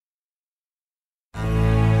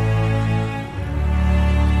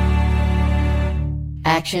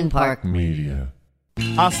Action Park Media.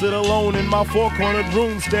 I sit alone in my four-cornered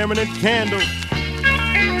room staring at candles.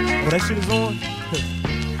 Oh, that shit is on?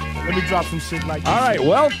 Let me drop some shit like this. All right,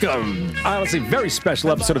 welcome. Honestly, very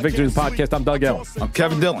special episode of Victory Podcast. I'm Doug Ellen. I'm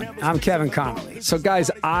Kevin Dillon. I'm Kevin Connolly. So,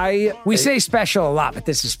 guys, We say special a lot, but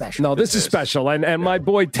this is special. No, this is special. And my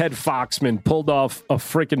boy Ted Foxman pulled off a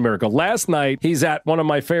freaking miracle. Last night, he's at one of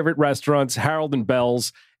my favorite restaurants, Harold and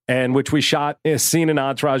Bell's, and which we shot a scene in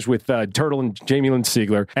Entourage with Turtle and Jamie Lynn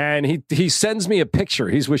Sigler. And he sends me a picture.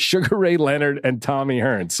 He's with Sugar Ray Leonard and Tommy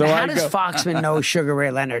Hearns. So how does Foxman know Sugar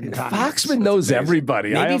Ray Leonard and Tommy Hearns? Foxman knows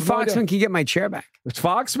everybody. Maybe Foxman can get my chair back.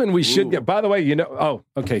 Foxman, we should get. By the way,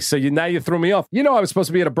 okay. So now you threw me off. I was supposed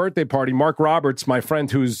to be at a birthday party. Mark Roberts, my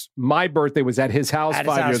friend, my birthday was at his house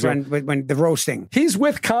 5 years ago. When the roasting. He's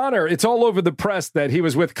with Connor. It's all over the press that he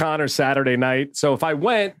was with Connor Saturday night. So if I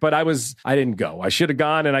went, but I didn't go. I should have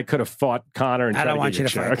gone, and I could have fought Connor. And I don't want you to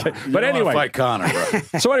fight Connor. But anyway, fight Connor,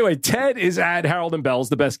 bro. So anyway, Ted is at Harold and Bell's,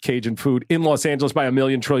 the best Cajun food in Los Angeles by a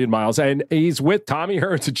million trillion miles, and he's with Tommy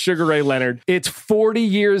Hearns and Sugar Ray Leonard. It's 40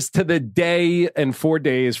 years to the day and 4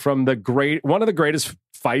 days from one of the greatest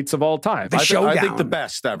fights of all time. I think the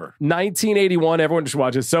best ever. 1981. Everyone should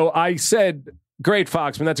watch it. So I said, great,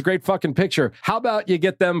 Foxman. That's a great fucking picture. How about you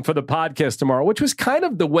get them for the podcast tomorrow? Which was kind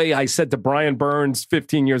of the way I said to Brian Burns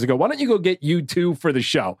 15 years ago, why don't you go get you two for the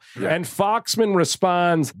show? Yeah. And Foxman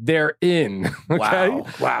responds, they're in. Okay?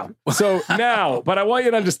 Wow. So now, but I want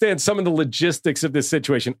you to understand some of the logistics of this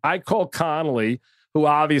situation. I call Connolly, who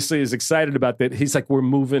obviously is excited about that. He's like, we're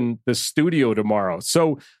moving the studio tomorrow.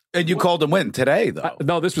 So, and you called him when? Today, though?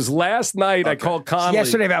 No, this was last night. Okay. I called Connolly.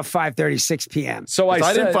 Yesterday about 5:36 p.m. So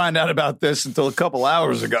I didn't find out about this until a couple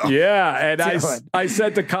hours ago. Yeah, and I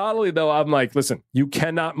said to Connolly, though, I'm like, listen, you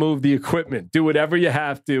cannot move the equipment. Do whatever you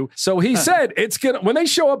have to. So he said, when they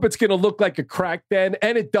show up, it's going to look like a crack den,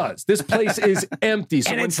 and it does. This place is empty.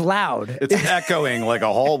 So and it's loud. It's echoing like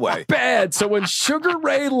a hallway. Bad. So when Sugar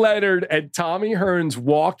Ray Leonard and Tommy Hearns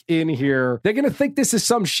walk in here, they're going to think this is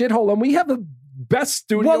some shithole, and we have the best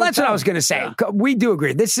studio. Well, that's what I was going to say. Yeah. We do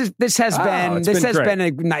agree. This has been a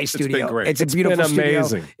nice studio. It's a beautiful studio.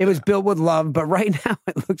 Amazing. It was built with love, but right now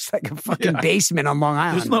it looks like a fucking basement on Long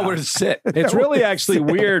Island. There's nowhere to sit. It's really actually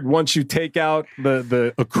weird once you take out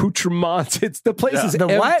the accoutrements. The place is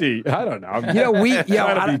empty. What? I don't know.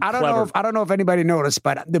 I don't know if anybody noticed,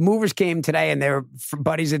 but the movers came today and they were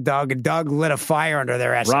buddies of Doug, and Doug lit a fire under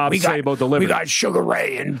their ass. Rob Sabo delivered. We got Sugar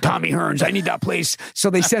Ray and Tommy Hearns. I need that place. So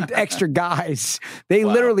they sent extra guys. They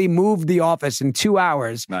literally moved the office in 2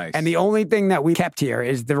 hours. Nice. And the only thing that we kept here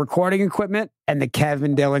is the recording equipment and the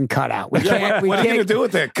Kevin Dillon cutout. What are you going to do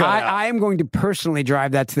with that cutout? I am going to personally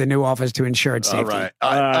drive that to the new office to ensure its safety. All right.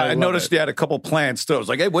 I noticed you had a couple plants, too. I was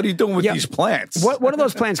like, hey, what are you doing with these plants? What are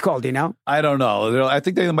those plants called? Do you know? I don't know. I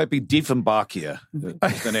think they might be Dieffenbachia.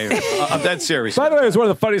 The name. I'm dead serious. By the way, it's one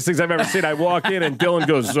of the funniest things I've ever seen. I walk in and Dylan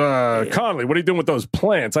goes, Connolly, what are you doing with those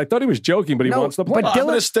plants? I thought he was joking, but he wants the plants. I'm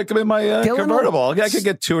going to stick them in my convertible. I could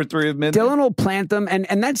get 2 or 3 of them in. Dylan will plant them,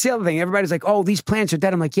 and that's the other thing. Everybody's like, oh, these plants are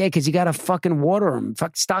dead. I'm like, yeah, because you got to fucking water them.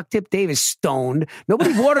 Fuck, Stock Tip Dave is stoned.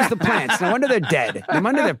 Nobody waters the plants. No wonder they're dead. No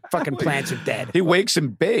wonder their fucking plants are dead. He wakes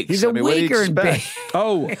and bakes. He's a waker and bakes.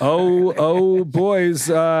 Oh, boys.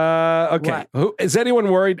 Okay. Is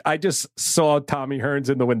anyone worried? I just saw Tommy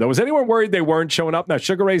Hearns in the window. Was anyone worried they weren't showing up? Now,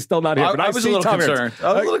 Sugar Ray's still not here, but I was a little concerned.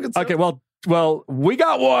 Okay, well, we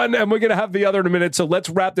got one, and we're going to have the other in a minute, so let's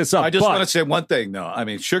wrap this up. I just want to say one thing, though. I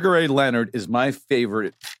mean, Sugar Ray Leonard is my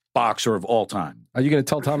favorite boxer of all time. Are you going to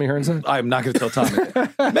tell Tommy Hearns that? I'm not going to tell Tommy.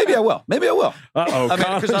 Maybe I will. Uh-oh.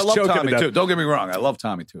 Because I love Tommy, too. Don't get me wrong. I love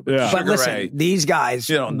Tommy, too. But listen, Ray, these guys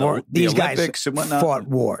fought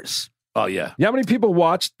wars. Oh, yeah. You know how many people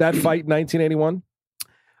watched that fight in 1981?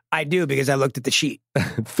 I do, because I looked at the sheet.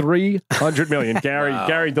 300 million.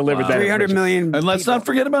 Gary delivered that. 300 million. And let's not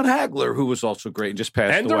forget about Hagler, who was also great and just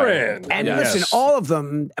passed away. And listen, all of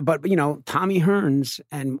them, but, Tommy Hearns,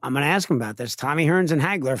 and I'm going to ask him about this, Tommy Hearns and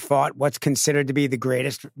Hagler fought what's considered to be the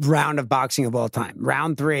greatest round of boxing of all time.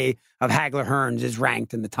 Round 3 of Hagler-Hearns is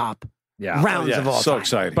ranked in the top rounds of all time. So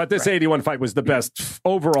exciting. But this 81 fight was the best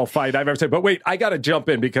overall fight I've ever seen. But wait, I got to jump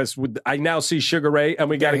in because I now see Sugar Ray and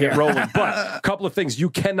we got to get rolling. But a couple of things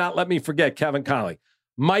you cannot let me forget, Kevin Connolly.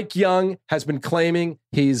 Mike Young has been claiming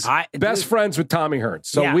he's best friends with Tommy Hearns.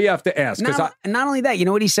 So we have to ask. Not only that, you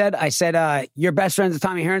know what he said? I said, you're best friends with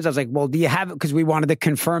Tommy Hearns. I was like, well, do you have it? Because we wanted to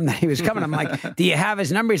confirm that he was coming. I'm like, do you have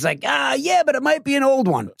his number? He's like, yeah, but it might be an old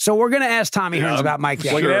one. So we're going to ask Tommy Hearns about Mike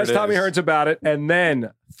Young. We're going to ask Tommy Hearns about it. And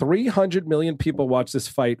then 300 million people watch this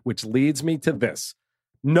fight, which leads me to this.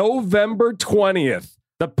 November 20th.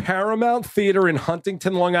 The Paramount Theater in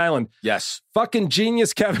Huntington, Long Island. Yes. Fucking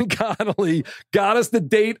genius Kevin Connolly got us the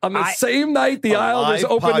date on the same night the Islanders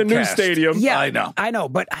opened a new stadium. Yeah, I know.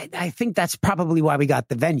 But I think that's probably why we got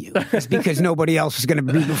the venue. It's because nobody else was going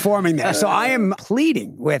to be performing there. So I am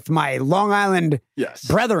pleading with my Long Island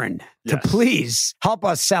brethren to please help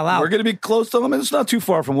us sell out. We're going to be close to them. It's not too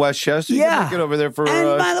far from Westchester. You can get over there for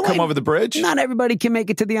come over the bridge. Not everybody can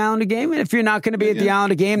make it to the Islander game. And if you're not going to be at the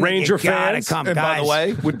Islander game, Ranger you gotta fans. come, And guys. by the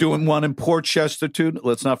way, we're doing one in Port Chester too.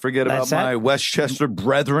 Let's not forget about my Westchester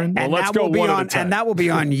brethren. And let's that go will be one at a on, time. and that will be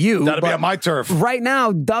on you. That'll be on my turf. Right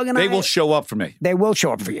now, Doug and They will show up for me. They will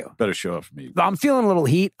show up for you. Better show up for me. I'm feeling a little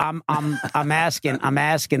heat. I'm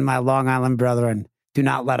asking my Long Island brethren, do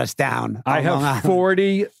not let us down. I Long have Island.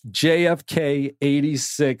 40 JFK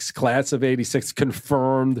 86, class of 86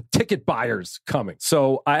 confirmed ticket buyers coming.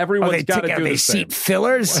 So everyone's got to do Are they the same. seat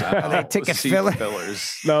fillers? Are they ticket Seat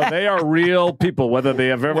fillers? No, they are real people, whether they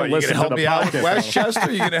have ever What, you going to listened help to the me out podcast. with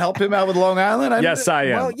Westchester? You going to help him out with Long Island? Yes, I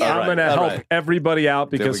am. Well, yeah. I'm going to help everybody out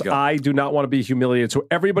because There we go. I do not want to be humiliated. So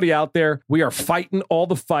everybody out there, we are fighting all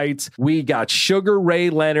the fights. We got Sugar Ray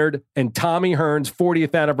Leonard and Tommy Hearns'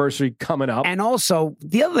 40th anniversary coming up. And also,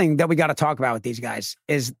 the other thing that we got to talk about with these guys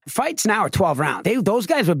is fights now are 12 rounds. Those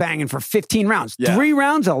guys were banging for 15 rounds. Yeah. 3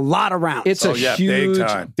 rounds, a lot of rounds. It's a big huge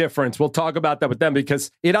time. difference. We'll talk about that with them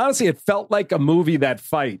because it felt like a movie, that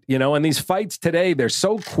fight, and these fights today, they're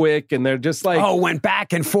so quick and they're just like, went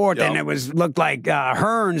back and forth, Yep. and it looked like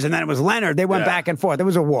Hearns, and then it was Leonard. They went back and forth. It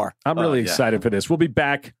was a war. I'm really excited for this. We'll be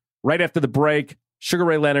back right after the break. Sugar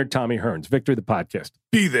Ray Leonard, Tommy Hearns, Victory the Podcast.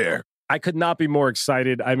 Be there. I could not be more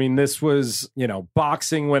excited. I mean, this was,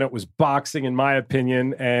 boxing when it was boxing, in my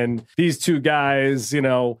opinion. And these two guys,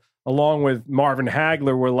 along with Marvin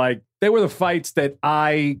Hagler, they were the fights that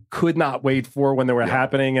I could not wait for when they were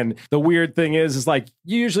happening. And the weird thing is you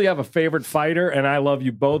usually have a favorite fighter, and I love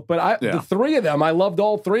you both. But the three of them, I loved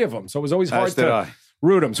all three of them. So it was always hard to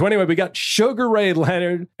root them. So anyway, we got Sugar Ray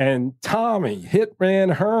Leonard and Tommy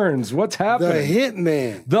Hitman Hearns. What's happening? The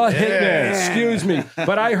Hitman. The Hitman. Excuse me.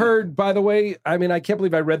 But I heard, by the way, I can't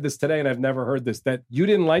believe I read this today and I've never heard this, that you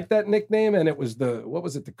didn't like that nickname and it was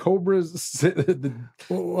the Cobras?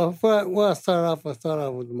 Well, I started off with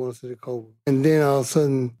the Motor City Cobra. And then all of a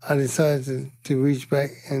sudden, I decided to reach back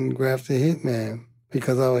and grab the Hitman.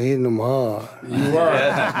 Because I was hitting them hard. You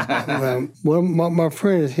were. Well, my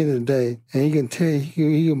friend is here today, and he can tell you,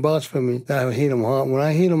 he can vouch for me that I hit him hard. When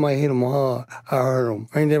I hit him hard. I hurt him.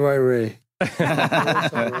 Ain't that right, Ray?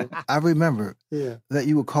 I remember that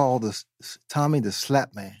you would call Tommy the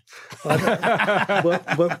slap man.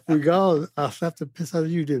 but regardless, I slapped the piss out of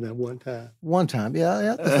you, didn't I, one time? One time,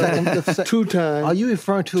 yeah. The second. 2 times. Are you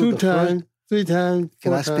referring to 2 the times? first? 3 times.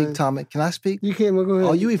 Can 4 I speak, times. Tommy? Can I speak? You can't, but go ahead.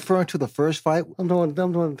 Are you referring to the first fight? I'm talking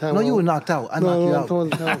the time. No, you were knocked out. I knocked you out. I'm talking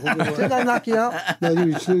the time. Didn't I knock you out? No, you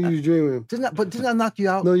was dreaming. Didn't I knock you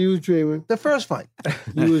out? No, you was dreaming. The first fight.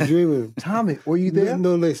 You was dreaming. Tommy, were you there?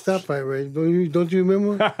 No, they stopped fight, Ray. Don't you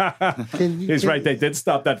remember? He's right. They did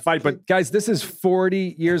stop that fight. But guys, this is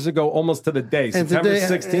 40 years ago, almost to the day. September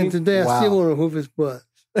 16th. And today I still want to hoof his butt.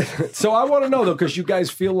 So I want to know, though, because you guys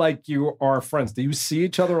feel like you are friends. Do you see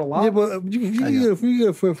each other a lot? Yeah, but you get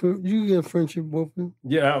a friendship open.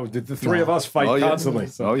 Yeah, the three of us fight constantly.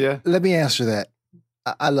 So. Oh, yeah. Let me answer that.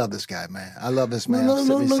 I love this guy, man. I love this man.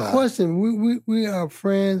 No question. We are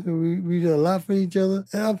friends. And we do a lot for each other.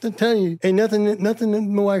 And I'm telling you, ain't nothing that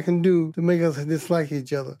nobody can do to make us dislike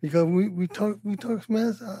each other. Because we talk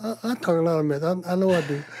mess. I talk a lot of mess. I know I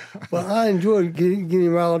do. But I enjoy getting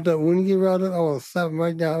riled up. When you get riled up, I want to slap him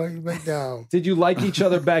right down. Did you like each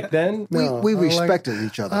other back then? No, we respected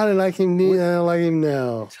each other. I didn't like him then. I don't like him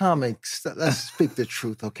now. Tommy, let's speak the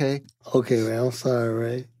truth, okay? Okay, Ray. I'm sorry,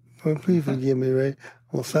 Ray. Please forgive me, Ray.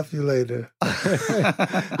 I'll slap you later.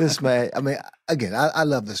 This man, again, I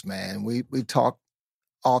love this man. We talk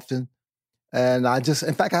often. And I just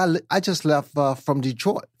left from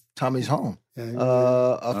Detroit, Tommy's home,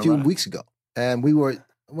 a few weeks ago. And we were,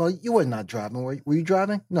 you were not driving. Were you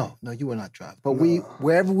driving? No, you were not driving. But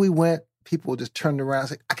wherever we went, people just turned around and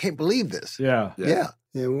said, I can't believe this. Yeah. Yeah,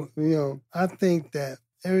 I think that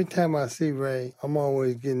every time I see Ray, I'm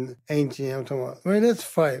always getting anxious. I'm talking about, Ray, let's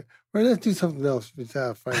fight. Ray, let's do something else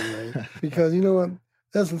besides fighting, Ray. Because you know what?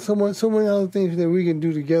 There's so many other things that we can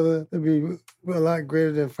do together that be a lot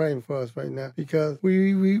greater than fighting for us right now. Because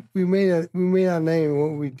we made our name in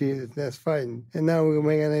what we did. That's fighting, and now we're gonna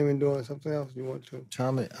make our name in doing something else you want to.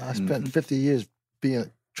 Tommy, I spent 50 years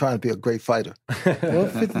trying to be a great fighter. Well,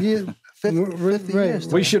 50 50 years.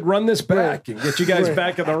 We should run this back and get you guys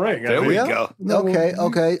back in the ring. There we go. No,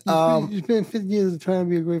 Okay. You spent 50 years trying to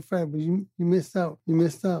be a great fighter, but you missed out. You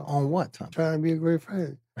missed out. On what, Tom? Trying to be a great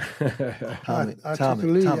fighter. I took the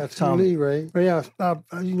lead, Ray. Ray, I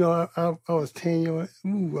was 10 years.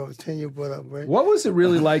 I was 10 years butt up, Ray. What was it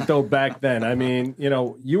really like though back then? I mean,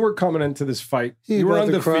 you were coming into this fight. You were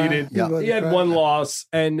undefeated. He had one loss,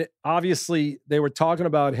 and obviously they were talking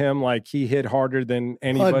about him like he hit harder than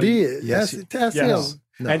anybody. I did. Yes. That's him. No.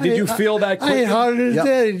 And did you feel that quickly? I hit harder than his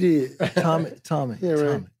daddy did. Tommy. Yeah,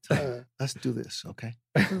 right. Tommy. Let's do this, okay?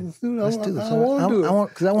 Let's do this. I want to do it.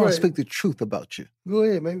 Because I want to speak the truth about you. Go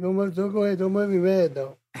ahead, man. Don't go ahead. Don't make me mad,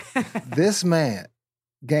 though. This man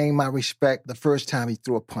gained my respect the first time he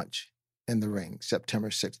threw a punch in the ring, September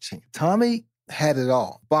 16th. Tommy had it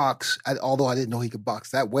all. Box, although I didn't know he could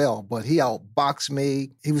box that well, but he outboxed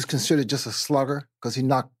me. He was considered just a slugger because he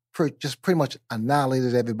knocked just pretty much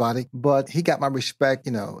annihilated everybody. But he got my respect,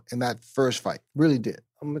 in that first fight. Really did.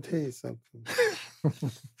 I'm going to tell you something.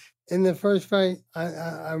 In the first fight,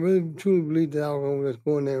 I really truly believed that I was going to just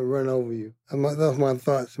go in there and run over you. That was my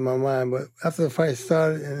thoughts in my mind. But after the fight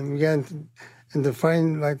started and we got into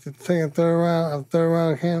fighting, like the second, third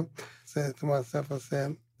round camp, I said to myself,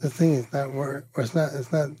 this thing is not working. It's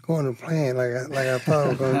not going to plan like I thought it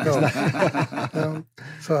was going to go.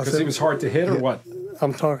 Because he was hard to hit, or what?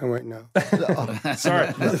 I'm talking right now.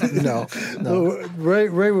 Sorry. No.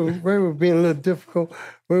 Ray was being a little difficult.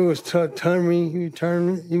 Ray was taunting me. He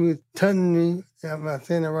was taunting me. Am I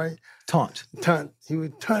saying that right? Taunt. He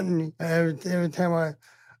was taunting me. Every time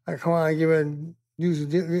I come out and give it use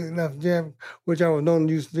the left jab, which I was known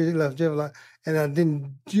to use the left jab a lot, and I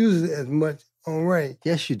didn't use it as much on Ray.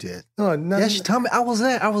 Yes, you did. No, yes, Tommy, I was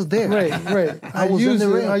there. Right. I was in the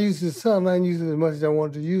ring. I used it some. I didn't use it as much as I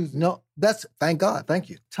wanted to use it. No, thank God. Thank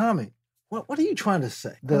you. Tommy, what are you trying to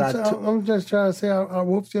say? I'm just trying to say I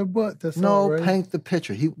whooped your butt. That's all, right? Paint the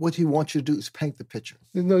picture. What he wants you to do is paint the picture.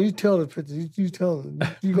 No, you tell the picture. You tell him.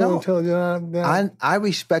 You go and tell him. I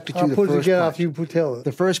respected you I'll the first punch. Off you tell it.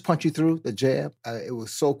 The first punch you threw, the jab, it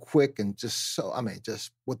was so quick and just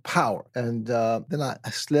just with power. And then I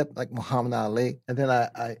slipped like Muhammad Ali. And then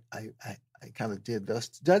I kind of did this.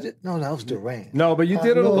 Judge it? No, that was Durant. No, but you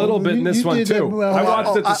did it a little bit in this one, too. I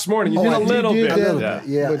watched it this morning. You did a little bit.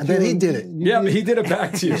 Yeah, and then he did it. Yeah, but he did it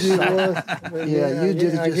back to you. Yeah, you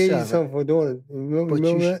did it yourself. I gave you something for doing it. Remember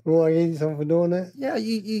that? Remember I gave you something for doing that? Yeah,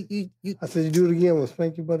 you. I said, you do it again, we'll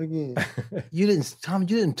spank your butt again. Tommy,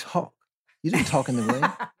 you didn't talk. You didn't talk in the ring.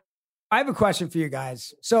 I have a question for you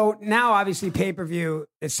guys. So now, obviously, pay-per-view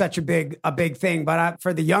is such a big thing. But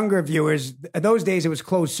for the younger viewers, those days it was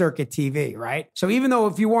closed circuit TV, right? So even though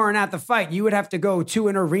if you weren't at the fight, you would have to go to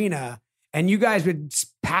an arena, and you guys would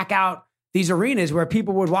pack out these arenas where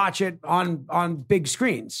people would watch it on big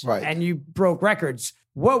screens, right? And you broke records.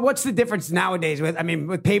 What's the difference nowadays with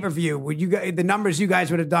pay-per-view? The numbers you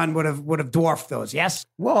guys would have done would have dwarfed those? Yes.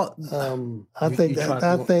 Well, I think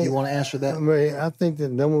you want to answer that. Ray, I think the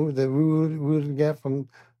number that we would get from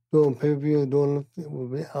doing pay-per-view and doing it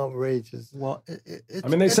would be outrageous. Well,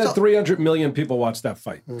 they said 300 million people watched that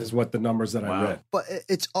fight is what the numbers that I read. But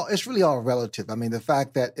it's really all relative. I mean, the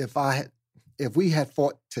fact that if we had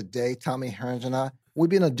fought today, Tommy Hearns and I, we'd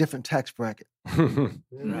be in a different tax bracket.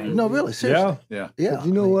 No, really, seriously. Yeah. But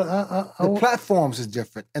you know what? The platforms is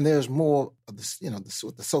different, and there's more of this,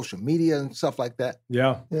 the social media and stuff like that.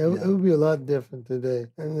 Yeah. It would be a lot different today.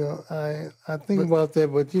 And I think about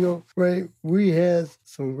that, but Ray, we had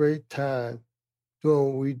some great time doing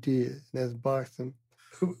what we did, and that's boxing.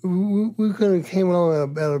 We could have came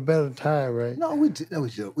along at a better time, right? No, we did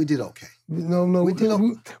okay. No, we could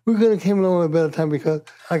have came along at a better time because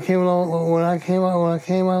I came along when I came out,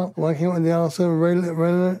 then all of a sudden,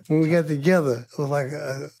 when we got together, it was like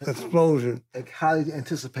an explosion. Like high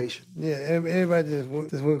anticipation. Yeah, everybody just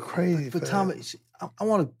went crazy. But Tommy, I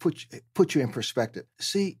want to put you in perspective.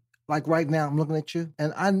 See, like right now, I'm looking at you,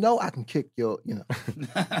 and I know I can kick your,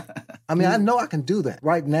 I know I can do that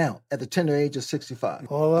right now at the tender age of 65.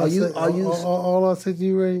 All I said to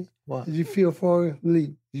you, Ray, what? Did you feel for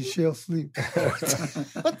leap? You shall sleep.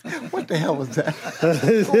 What the hell was that?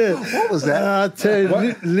 What was that? I tell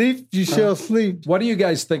you, leap, you shall sleep. What do you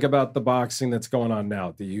guys think about the boxing that's going on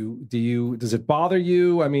now? Does it bother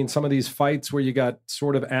you? I mean, some of these fights where you got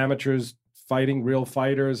sort of amateurs fighting real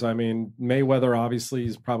fighters. I mean, Mayweather obviously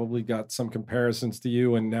has probably got some comparisons to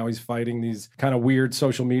you, and now he's fighting these kind of weird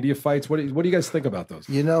social media fights. What do you guys think about those?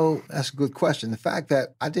 That's a good question. The fact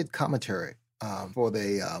that I did commentary for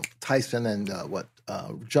the Tyson and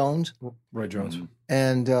Jones. Roy Jones. Mm-hmm.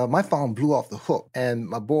 And my phone blew off the hook. And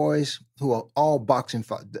my boys, who are all boxing,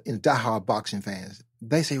 diehard boxing fans,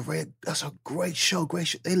 they say, Ray, that's a great show, great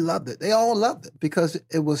show. They loved it. They all loved it because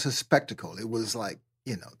it was a spectacle. It was like,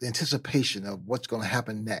 you know, the anticipation of what's going to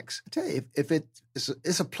happen next. I tell you, if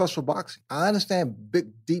it's a plus for boxing. I understand big,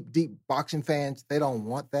 deep boxing fans, they don't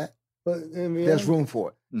want that. But in reality, there's room for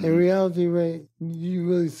it. In reality, Ray, you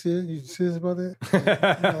really serious? You serious about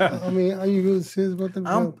that? I mean, are you really serious about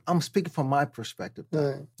that? I'm speaking from my perspective.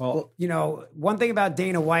 Right. Well, you know, one thing about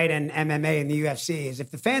Dana White and MMA and the UFC is if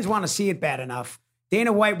the fans want to see it bad enough,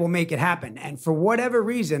 Dana White will make it happen. And for whatever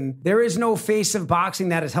reason, there is no face of boxing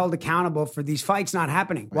that is held accountable for these fights not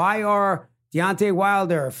happening. Right. Why are Deontay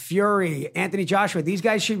Wilder, Fury, Anthony Joshua, these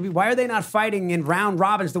guys why are they not fighting in round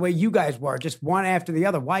robins the way you guys were, just one after the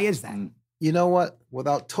other? Why is that? You know what?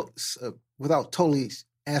 Without totally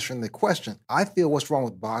answering the question, I feel what's wrong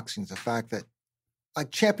with boxing is the fact that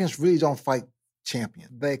like champions really don't fight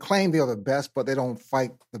champions. They claim they are the best, but they don't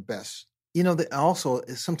fight the best. You know, also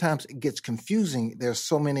sometimes it gets confusing. There's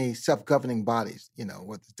so many self-governing bodies, you know,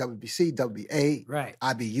 with WBC, WBA, right.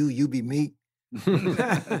 IBU, UBME.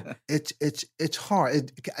 It's hard.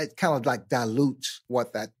 It kind of like dilutes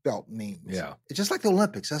what that belt means. Yeah. It's just like the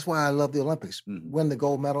Olympics. That's why I love the Olympics. Win the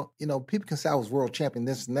gold medal. You know, people can say I was world champion,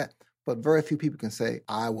 this and that, but very few people can say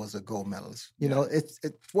I was a gold medalist. You know, it's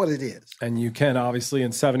what it is. And you can obviously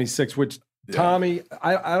in 76, which Tommy,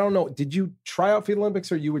 I don't know. Did you try out for the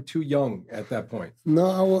Olympics or you were too young at that point? No,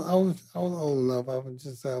 I was old enough. I was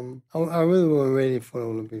just I really wasn't ready for the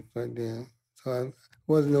Olympics back then. So I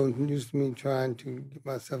wasn't no use to me trying to get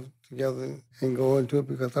myself together and go into it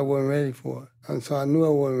because I wasn't ready for it. And so I knew I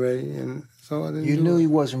wasn't ready, and so I didn't. You knew you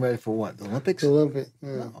wasn't ready for what? The Olympics? The Olympics.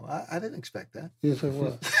 Yeah. No, I didn't expect that. You said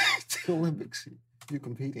what? The Olympics. You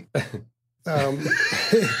competing?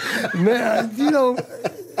 Man, you know,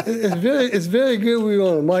 it's very good we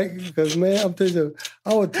on the mic because man, I'm telling you,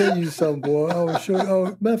 I will tell you something, boy. I will show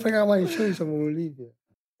you. Matter of fact, I might show you something when we leave here.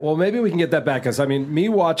 Well, maybe we can get that back because I mean, me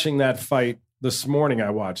watching that fight this morning,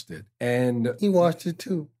 I watched it, and he watched it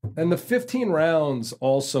too. And the 15 rounds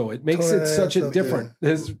also, it makes it such a different.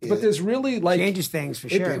 Yeah. But there's really like changes things for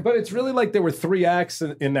sure. But it's really like there were 3 acts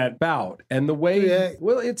in that bout, and the way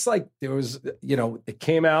well, it's like there was, you know, it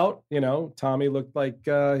came out, you know, Tommy looked like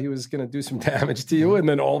he was going to do some damage to you, and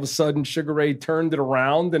then all of a sudden Sugar Ray turned it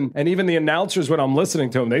around, and even the announcers when I'm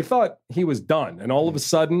listening to him, they thought he was done, and all of a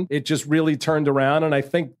sudden it just really turned around, and I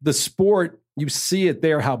think the sport. You see it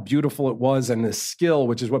there, how beautiful it was, and the skill,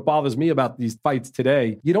 which is what bothers me about these fights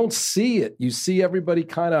today. You don't see it. You see everybody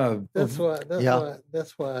kind of. That's why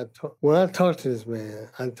I talk. When I talk to this man,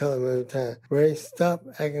 I tell him every time, Ray, stop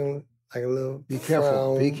acting like a little. Be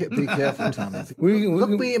careful. Be careful, Tommy. Look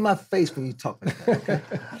me in my face when you talk like that, okay?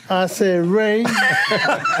 I said, Ray,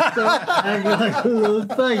 stop acting like a little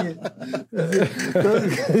faggot.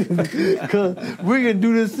 Because we can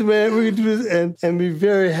do this, man. We can do this and be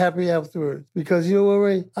very happy afterwards. Because you know what,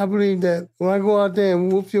 Ray? I believe that when I go out there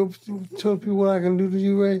and show people what I can do to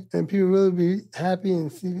you, Ray, and people really be happy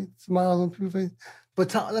and see smiles on people's faces. But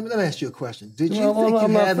Tom, let me ask you a question. Did you think you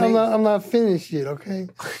had me? I'm not finished yet, okay?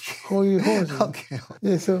 Hold your horses. Okay.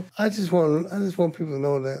 Yeah, so I just want people to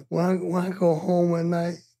know that when I go home at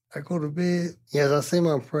night, I go to bed. Yes, I say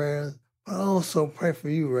my prayers, but I also pray for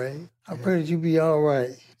you, Ray. I pray that you be all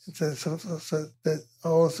right. So that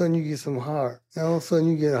all of a sudden you get some heart. And all of a sudden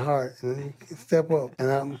you get a heart, and then you can step up.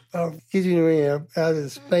 And I'll get you in the ring. I'll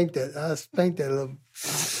just spank that. I'll spank that little.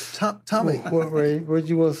 Tommy. What, Ray? What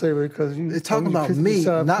you want to say, Ray? Because you're talking about me,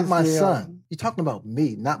 not my son. You're talking about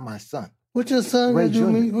me, not my son. What's your son Ray gonna do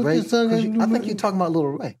me? Ray, What's your son gonna do I me? think you're talking about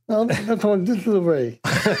little Ray. No, I'm talking about this little Ray.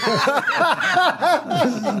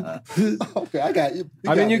 Okay, I got you.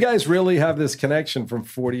 You guys really have this connection from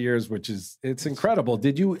 40 years, which is, it's incredible.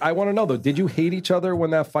 I want to know though, did you hate each other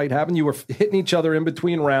when that fight happened? You were hitting each other in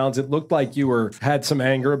between rounds. It looked like you had some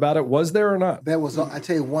anger about it. Was there or not? There was. I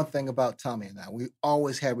tell you one thing about Tommy and I. We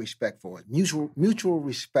always had respect for it, mutual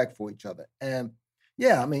respect for each other. And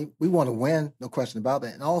yeah, I mean, we want to win, no question about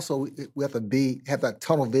that. And also, we have to have that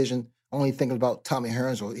tunnel vision, only thinking about Tommy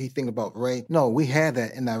Hearns or he thinking about Ray. No, we had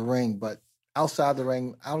that in that ring, but outside the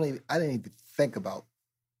ring, I didn't even think about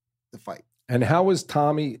the fight. And how was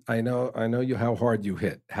Tommy? I know you how hard you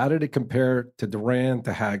hit. How did it compare to Duran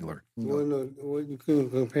to Hagler? Well, no, you couldn't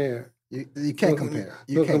compare. You can't compare.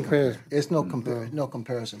 You can't compare. It's no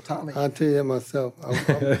comparison. Tommy, I'll tell you that myself.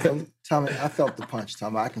 Tommy, I felt the punch.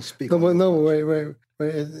 Tommy, I can speak. Wait.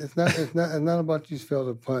 It's not about you felt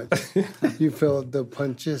the punch. You felt the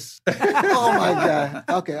punches. Oh my God.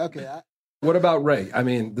 Okay. What about Ray? I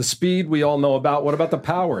mean, the speed we all know about. What about the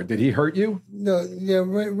power? Did he hurt you? No, yeah,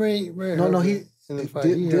 Ray. No, he.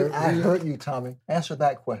 Did I hurt you, Tommy? Answer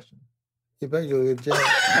that question. You bet you'll get jabbed.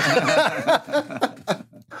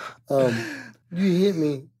 You hit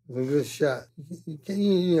me with a good shot. You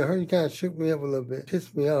kind of shook me up a little bit,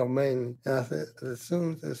 pissed me off mainly. And I said, as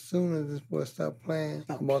soon as this boy stopped playing,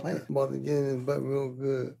 I'm about to get in his butt real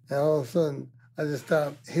good. And all of a sudden, I just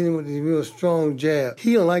stopped hitting with these real strong jab.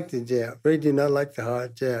 He don't like the jab. Ray did not like the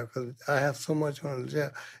hard jab because I have so much on the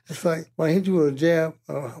jab. It's like when I hit you with a jab,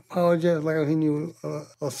 a power jab, it's like I'm hitting you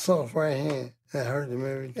with a soft right hand. That hurt him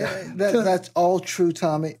every time. That's all true,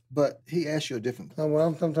 Tommy, but he asked you a different question.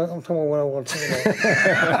 I'm talking about what I want to talk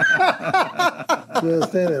about. You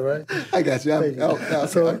understand that, right? I got you.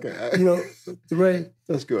 Okay. Ray.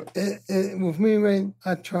 That's good. And with me, Ray,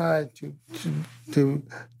 I try to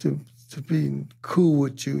be cool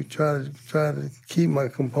with you, try to keep my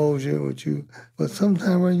composure with you. But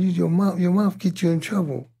sometimes, Ray, your mouth gets you in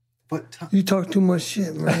trouble. But you talk too much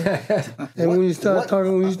shit, man. And when you start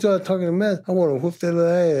talking a mess, I want to whoop that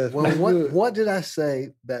little ass. Well, what did I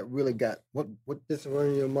say that really got what? Just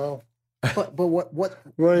running your mouth. But what?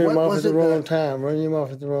 Running your mouth at the wrong time. Running your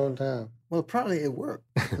mouth at the wrong time. Well, probably it worked.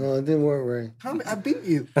 No, it didn't work, Ray. Tommy, I beat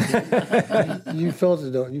you. You felt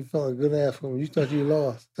it, though. You felt a good ass for me. You thought you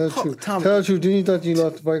lost. That's true. Tommy, tell the truth. Didn't you thought you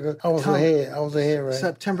lost the fight? I was ahead, right?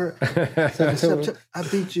 September. I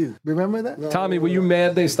beat you. Remember that? No, Tommy, were you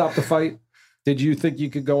mad they stopped the fight? Did you think you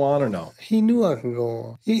could go on or no? He knew I could go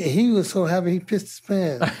on. He was so happy he pissed his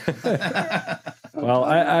pants. Well,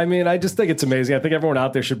 I mean, I just think it's amazing. I think everyone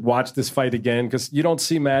out there should watch this fight again because you don't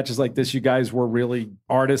see matches like this. You guys were really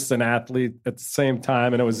artists and athletes at the same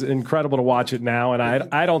time, and it was incredible to watch it now. And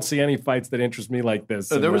I don't see any fights that interest me like this.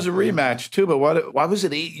 So there was a rematch too, but why was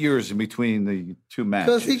it 8 years in between the two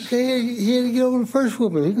matches? Because he had to get over the first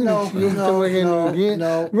whooping. He couldn't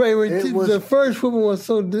No. Ray, the first whooping was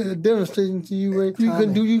so devastating to you, Ray. You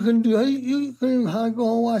couldn't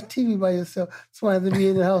go and watch TV by yourself. Somebody had to be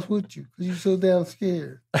in the house with you because you're so damn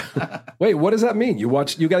scared. Wait, what does that mean? You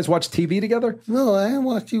guys watch TV together? No, I didn't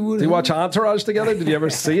watch you with Did you watch Entourage together? Did you ever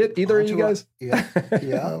see it? Either of you guys?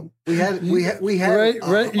 Yeah. We had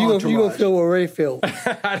Ray, you gonna feel what Ray felt.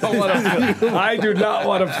 I do not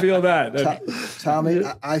want to feel that. Tommy,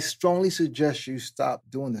 I strongly suggest you stop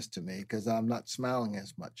doing this to me because I'm not smiling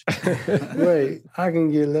as much. Ray, I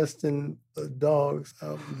can get less than a dog's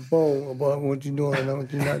bone about what you're doing and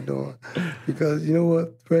what you're not doing. Because you know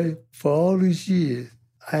what, Ray? For all these years,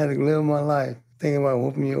 I had to live my life thinking about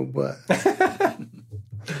whooping your butt.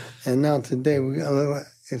 And now today, I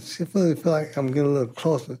really feel like I'm getting a little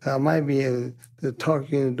closer. I might be able to talk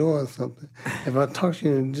you into doing something. If I talk to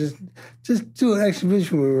you into just do an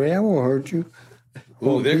exhibition with Ray, I won't hurt you.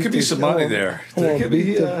 Oh, there could be some money there. There could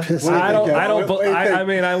be. I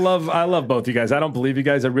love both you guys. I don't believe you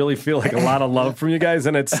guys. I really feel like a lot of love from you guys,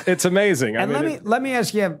 and it's amazing. And let me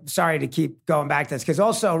ask you. Sorry to keep going back to this because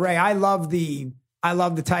also Ray, I love the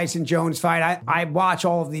Tyson Jones fight. I watch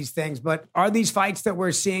all of these things, but are these fights that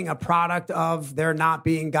we're seeing a product of there not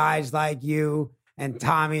being guys like you and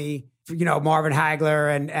Tommy? Marvin Hagler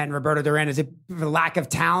and Roberto Duran. Is it the lack of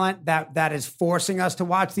talent that is forcing us to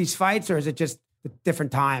watch these fights, or is it just a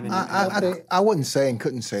different time? I wouldn't say and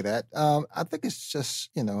couldn't say that. I think it's just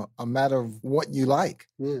a matter of what you like.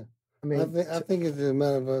 Yeah, I mean, I think it's a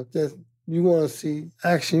matter of just you want to see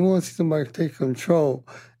action. You want to see somebody take control.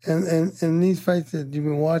 And these fights that you've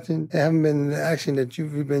been watching haven't been the action that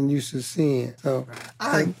you've been used to seeing. So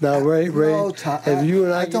Ray, if you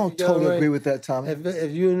and I don't totally agree with that, Tommy.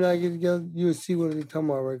 If you and I get together, you'll see what we're talking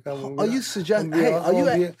about, Ray. Are you suggesting? Hey, I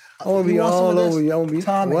want to be all over you. I want to be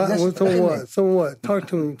Tommy. So what? Talk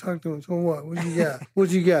to me. So what? What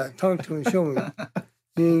you got? Talk to me. Show me.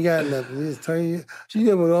 You ain't got nothing. You just tell you. You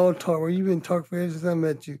never all talk. Where you been talking for ever since I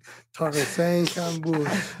met you. Talking the same kind of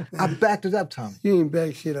bullshit. I backed it up, Tommy. You ain't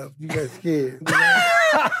back shit up. You got scared.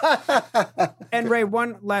 And Ray,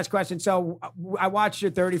 one last question. So I watched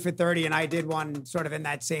your 30 for 30, and I did one sort of in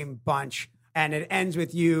that same bunch. And it ends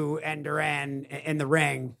with you and Duran in the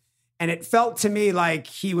ring. And it felt to me like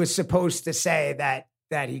he was supposed to say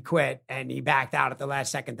that he quit and he backed out at the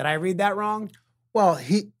last second. Did I read that wrong? Well,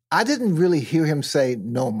 I didn't really hear him say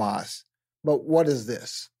no mas, but what is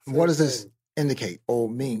this? What does this indicate or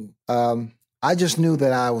mean? I just knew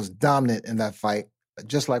that I was dominant in that fight,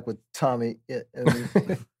 just like with Tommy.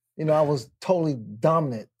 I was totally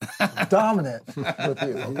dominant with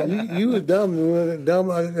you. Okay? You were dominant.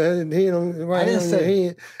 I didn't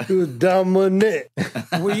say you was dominant.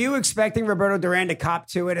 Were you expecting Roberto Duran to cop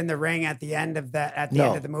to it in the ring at the end of the end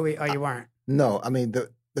of the movie? Oh, you weren't. No, I mean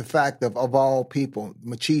the fact of all people,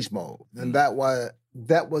 machismo. And that was,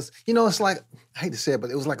 it's like, I hate to say it, but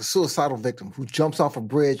it was like a suicidal victim who jumps off a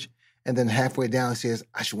bridge and then halfway down says,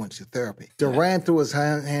 I should went to therapy. Duran threw his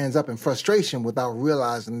hands up in frustration without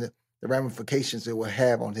realizing the ramifications it will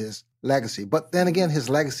have on his legacy. But then again, his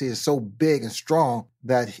legacy is so big and strong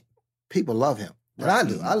that people love him. And I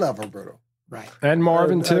do. I love Roberto. Right. And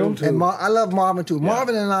Marvin, too. And I love Marvin, too. Yeah.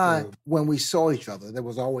 Marvin and I, when we saw each other, there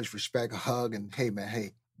was always respect, a hug, and hey, man,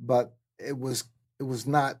 hey. But it was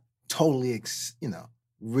not totally,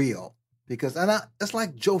 real. Because it's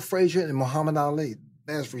like Joe Frazier and Muhammad Ali.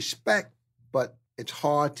 There's respect, but it's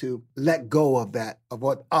hard to let go of that, of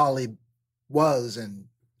what Ali was and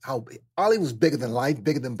how Ali was bigger than life,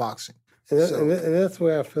 bigger than boxing. And that's the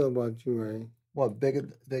way I feel about you, Ray. What, bigger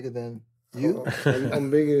than you? I'm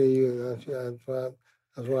bigger than you.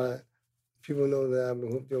 That's why people know that I've been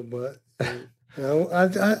whooped your butt.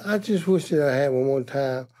 And I just wish that I had one more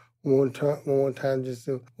time just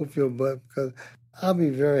to whoop your butt, because I'll be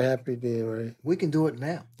very happy then, Ray. We can do it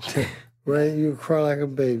now. Ray, you cry like a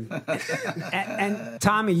baby. and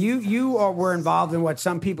Tommy, you were involved in what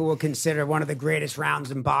some people will consider one of the greatest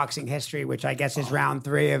rounds in boxing history, which I guess is round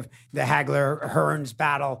 3 of the Hagler-Hearns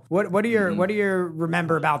battle. What do you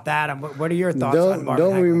remember about that, and what are your thoughts on Marvin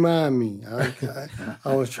Don't Hagler? remind me.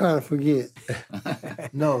 I was trying to forget.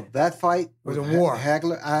 No, that fight was a war.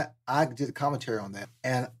 Hagler, I did a commentary on that,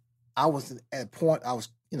 and I was at a point I was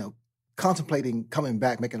contemplating coming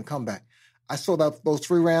back, making a comeback. I saw those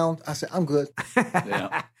 3 rounds. I said, I'm good.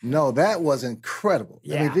 Yeah. No, that was incredible.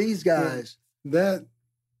 Yeah. I mean, these guys that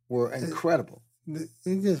were incredible.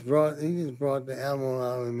 He just brought the animal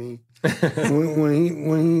out of me.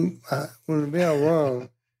 when the bell rung,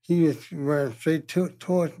 he just ran straight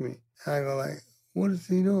towards me. I go like, what is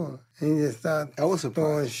he doing? And he just started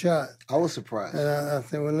throwing shots. I was surprised. And I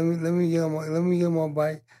said, well, let me get on my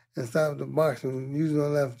bike and start the boxing using my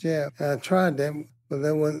left jab. And I tried that. But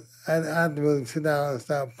then when I had to really sit down and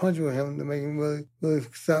start punching with him to make him really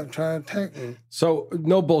stop trying to attack me. So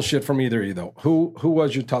no bullshit from either of you, though. Who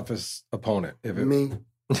was your toughest opponent? Me.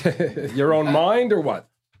 Your own mind or what?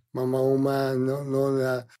 My own mind, knowing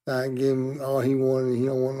that I gave him all he wanted and he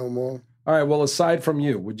don't want no more. All right, well, aside from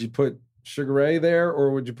you, would you put Sugar Ray there,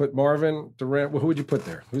 or would you put Marvin Durant? Who would you put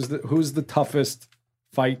there? Who's the toughest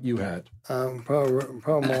fight you had? Probably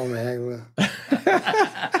Marvin Hagler.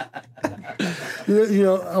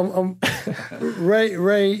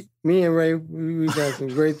 Ray, me and Ray, we got some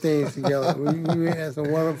great things together. We had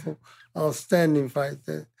some wonderful, outstanding fights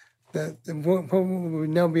that would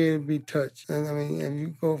never be able to be touched. And I mean, if you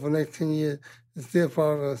go for the next 10 years, it's still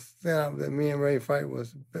probably going to stand out that me and Ray fight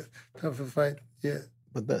was the toughest fight yet.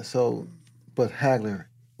 But Hagler.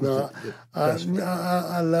 No,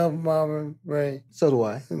 I love Marvin Ray. So do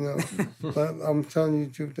I. But I'm telling you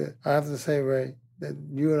the truth that I have to say, Ray, that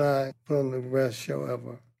you and I put on the best show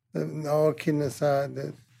ever. And all kidding aside,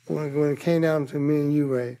 that when it came down to me and you,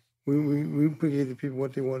 Ray, we gave the people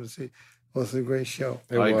what they wanted to see. It was a great show.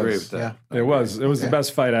 I agree with that. Yeah. It was the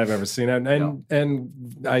best fight I've ever seen. And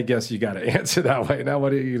I guess you got to answer that way. Now,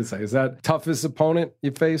 what are you going to say? Is that toughest opponent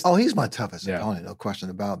you faced? Oh, he's my toughest opponent. No question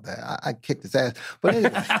about that. I kicked his ass. But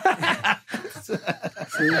anyway.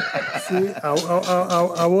 See,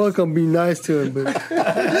 I was going to be nice to him, but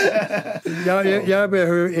y'all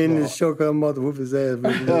better end this show because I'm about to whoop his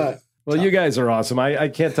ass. Well, you guys are awesome. I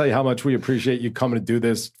can't tell you how much we appreciate you coming to do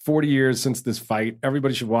this. 40 years since this fight.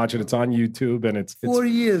 Everybody should watch it. It's on YouTube. And it's 40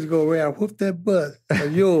 years ago, Ray, I whooped that butt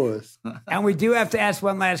of yours. And we do have to ask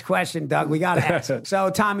one last question, Doug. We got to ask. So,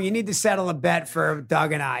 Tommy, you need to settle a bet for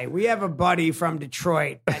Doug and I. We have a buddy from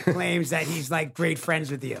Detroit that claims that he's like great friends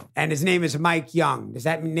with you. And his name is Mike Young. Does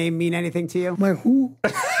that name mean anything to you? Mike who?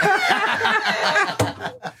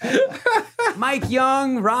 Mike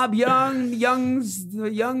Young, Rob Young,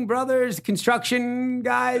 the Young brothers, construction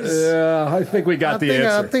guys. Yeah, I think we got the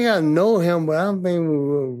answer. I think I know him, but I don't think we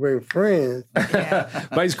were great friends. Yeah.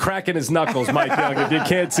 But he's cracking his knuckles, Mike Young. If you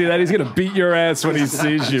can't see that, he's going to beat your ass when he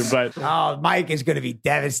sees you. But Mike is going to be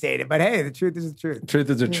devastated. But hey, the truth is the truth.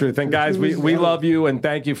 Truth is the truth. And guys, we love you and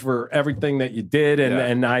thank you for everything that you did.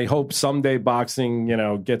 And I hope someday boxing,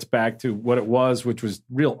 gets back to what it was, which was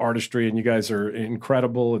real artistry. And you guys are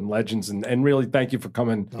incredible and legends. And really thank you for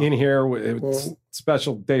coming in here. It's a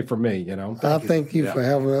special day for me, I thank you for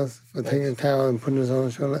having us, for taking the time and putting us on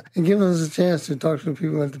the show, and giving us a chance to talk to the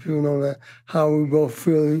people, let the people know that how we both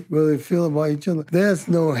really feel about each other. There's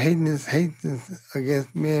no hateness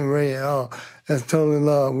against me and Ray at all. That's totally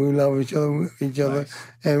love. We love each other, nice.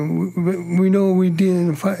 And we know what we did in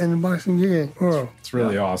the boxing world. It's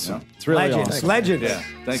really awesome. It's really awesome. Legends. Yeah.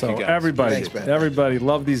 Thank you, guys. Everybody,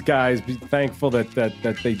 love these guys. Be thankful that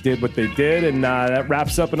they did what they did. And that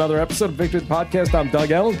wraps up another episode of Victory the Podcast. I'm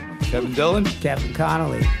Doug Ellen. Kevin Dillon. Kevin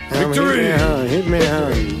Connolly. Victory! Hit me,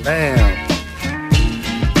 Bam!